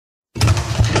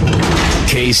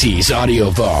Casey's Audio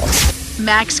Vault.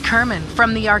 Max Kerman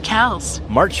from the Arkells.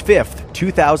 March 5th,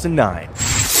 2009.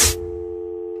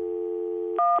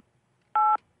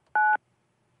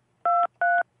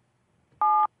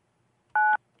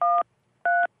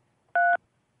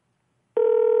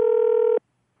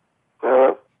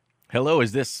 Hello,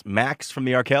 is this Max from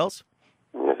the Arkells?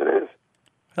 Yes, it is.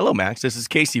 Hello, Max. This is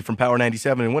Casey from Power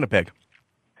 97 in Winnipeg.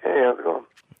 Hey, how's it going?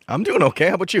 I'm doing okay.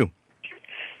 How about you?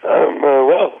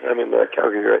 Well, I'm in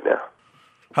Calgary right now.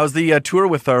 How's the tour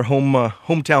with our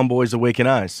hometown boys, Awaken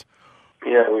Eyes?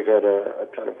 Yeah, we've had a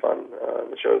ton of fun.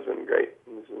 The show's been great.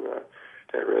 This is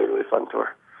a really, really fun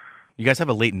tour. You guys have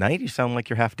a late night? You sound like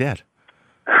you're half dead.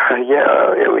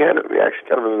 Yeah, we actually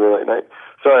kind of a really late night.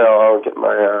 Sorry, I'll get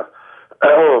my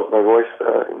voice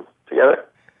together.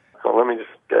 So let me just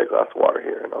get a glass of water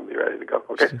here, and I'll be ready to go.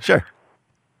 Okay? Sure.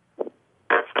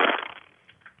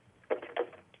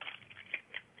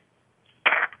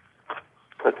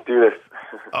 Let's do this.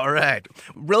 All right.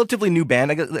 Relatively new band,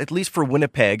 at least for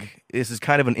Winnipeg. This is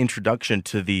kind of an introduction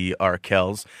to the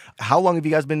Arkells. How long have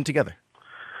you guys been together?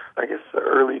 I guess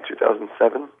early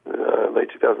 2007, late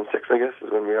 2006, I guess,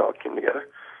 is when we all came together.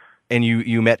 And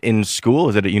you met in school?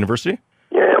 Is it at university?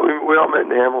 Yeah, we all met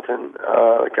in Hamilton,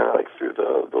 kind of like through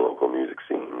the local music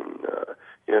scene.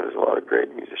 There's a lot of great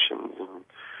musicians and,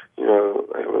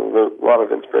 a lot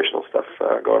of inspirational stuff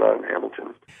going on in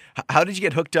Hamilton. How did you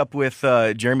get hooked up with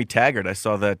Jeremy Taggart? I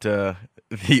saw that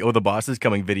the Boss is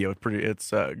Coming video.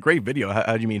 It's a great video.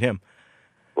 How did you meet him?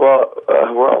 Well,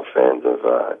 we're all fans of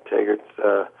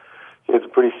Taggart's. He has a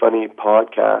pretty funny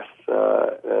podcast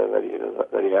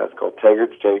that he has called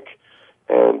Taggart's Take,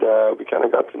 and we kind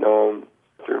of got to know him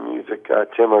through music.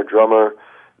 Tim, our drummer,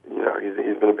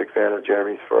 he's been a big fan of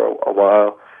Jeremy's for a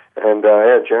while, and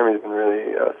Jeremy's been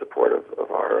really supportive of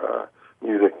our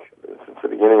music since the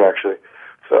beginning, actually.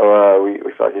 So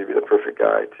we thought he'd be the perfect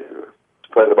guy to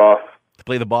play the boss. To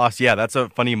play the boss, yeah, that's a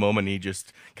funny moment. He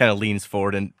just kind of leans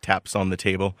forward and taps on the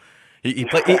table. He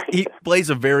plays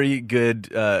a very good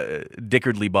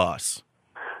Dickardly boss.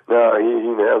 No, he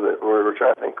nails it. We're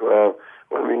trying to think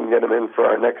when we can get him in for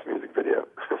our next music video.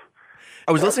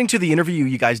 I was listening to the interview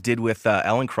you guys did with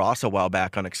Alan Cross a while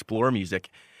back on Explore Music.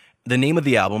 The name of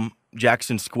the album,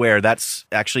 Jackson Square, that's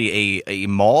actually a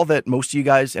mall that most of you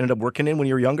guys ended up working in when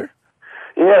you were younger?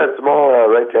 Yeah, it's a mall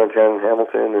right downtown in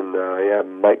Hamilton,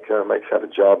 and Mike's had a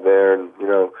job there, and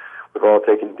we've all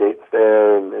taken dates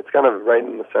there, and it's kind of right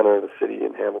in the center of the city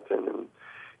in Hamilton, and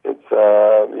it's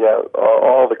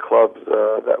all the clubs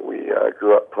that we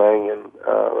grew up playing in.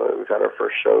 We've had our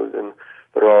first shows, and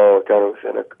they're all kind of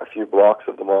within a few blocks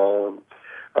of the mall. And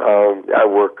I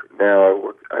work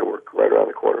right around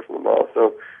the corner from the mall,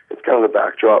 so it's kind of the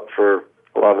backdrop for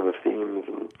a lot of the themes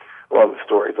and a lot of the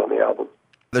stories on the album.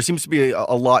 There seems to be a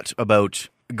lot about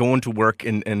going to work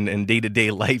and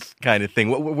day-to-day life kind of thing.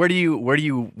 Where do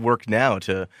you work now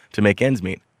to make ends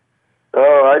meet?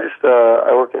 Oh,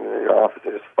 I work in the office. I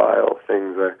just file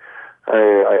things.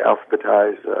 I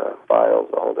alphabetize files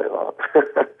all day long.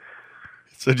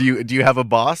 So do you have a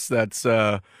boss that's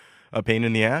a pain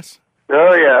in the ass?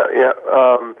 Oh yeah.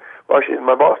 Well, actually,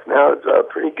 my boss now is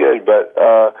pretty good, but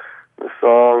the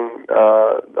song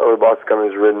 "The Other Boss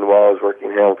Coming" is written while I was working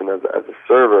in Hamilton as a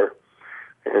server,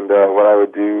 and what I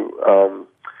would do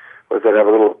was I'd have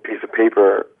a little piece of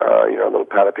paper, a little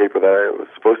pad of paper that I was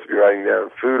supposed to be writing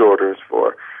down food orders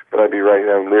for, but I'd be writing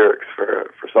down lyrics for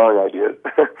song ideas.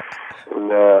 And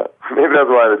maybe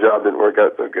that's why the job didn't work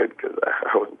out so good, because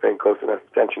I wasn't paying close enough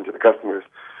attention to the customers.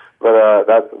 But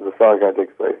the song kind of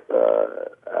takes place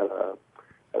at a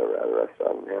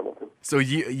restaurant in Hamilton. So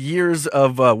years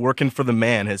of working for the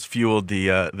man has fueled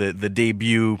the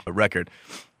debut record.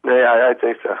 Yeah, I'd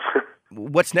say so.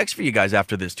 What's next for you guys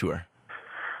after this tour?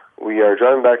 We are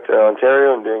driving back to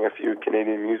Ontario and doing a few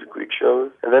Canadian Music Week shows.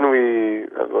 And then we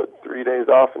have about 3 days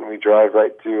off, and we drive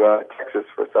right to Texas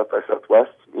for South by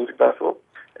Southwest Music Festival.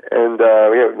 And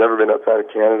we've never been outside of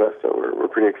Canada, so we're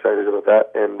pretty excited about that.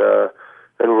 And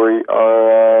then we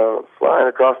are flying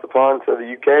across the pond to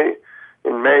the UK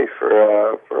in May for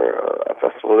a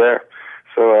festival there.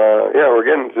 So, we're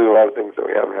getting to do a lot of things that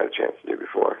we haven't had a chance to do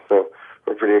before. So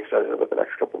we're pretty excited about the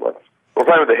next couple of months. We're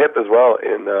playing with the Hip as well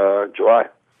in July.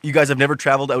 You guys have never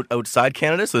traveled outside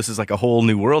Canada, so this is like a whole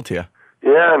new world to you.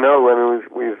 Yeah, no, I mean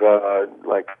we've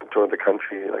toured the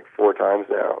country 4 times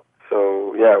now.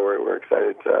 So yeah, we're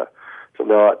excited to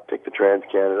not take the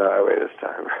Trans-Canada Highway this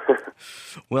time.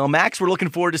 Well, Max, we're looking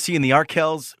forward to seeing the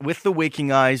Arkells with the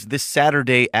Waking Eyes this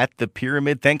Saturday at the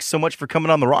Pyramid. Thanks so much for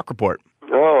coming on the Rock Report.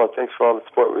 Oh, Thanks for all the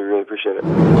support. We really appreciate it.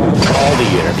 All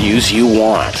the interviews you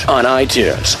want on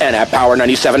iTunes and at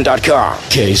Power97.com.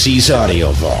 Casey's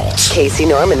Audio Vault. Casey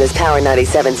Norman is Power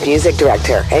 97's music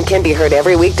director and can be heard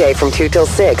every weekday from 2 till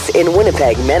 6 in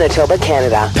Winnipeg, Manitoba,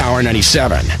 Canada. Power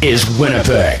 97 is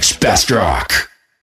Winnipeg's best rock.